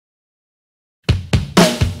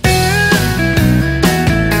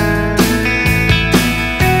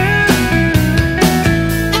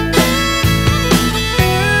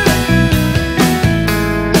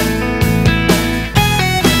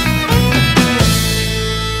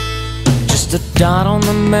Just a dot on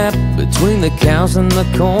the map between the cows and the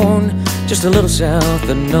corn. Just a little south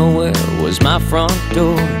of nowhere was my front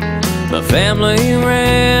door. My family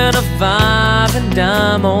ran a 5 and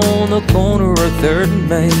dime on the corner of 3rd and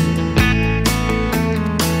Main.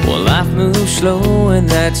 Well, life moved slow in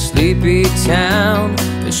that sleepy town.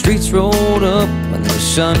 The streets rolled up when the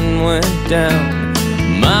sun went down.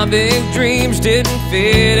 My big dreams didn't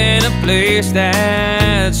fit in a place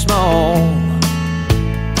that small.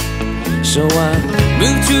 So I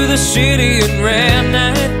moved to the city and ran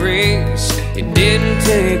that race. It didn't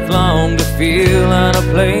take long to feel out of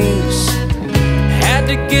place. Had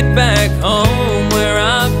to get back home where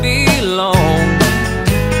I belong.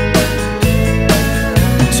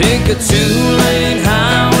 Take a 2-lane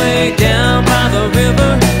highway down by the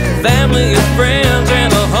river. Family and friends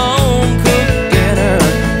and a home-cooked dinner.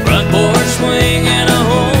 Front porch swing and a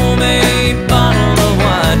homemade bottle of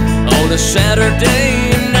wine on a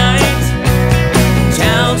Saturday night.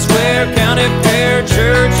 Town Square, County Fair,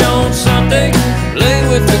 church on Sunday. Play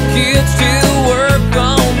with the kids till work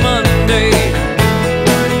on Monday.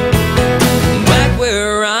 Back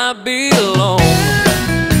where I belong.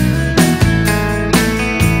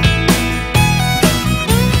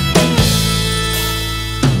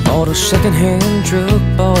 Bought a second-hand truck,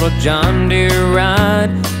 bought a John Deere ride.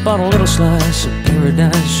 Bought a little slice of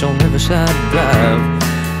paradise on Riverside Drive.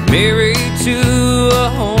 Married to a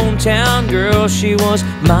hometown girl, she was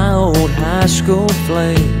my old high school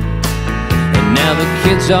flame. And now the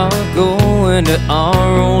kids are going to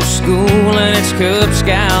our old school, and it's Cub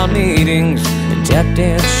Scout meetings and tap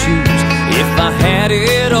dance shoes. If I had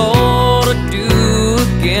it all to do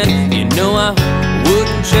again, you know I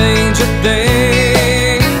wouldn't change a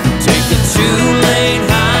thing. Take a 2-lane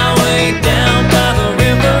highway down by the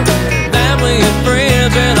river. Family and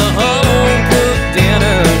friends and a home-cooked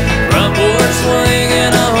dinner. Front porch swing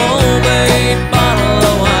and a homemade bottle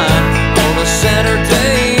of wine on a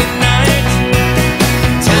Saturday night.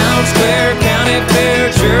 Town Square, County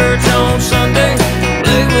Fair, church on Sunday.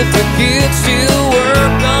 Play with the kids till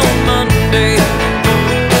work on Monday.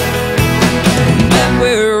 Back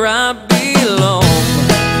where I belong.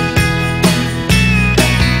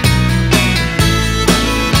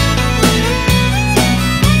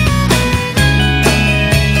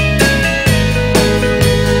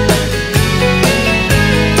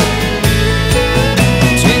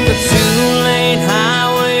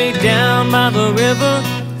 By the river,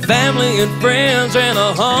 family and friends and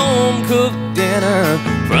a home-cooked dinner.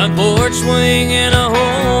 Front porch swing and a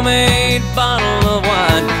homemade bottle of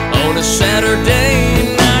wine on a Saturday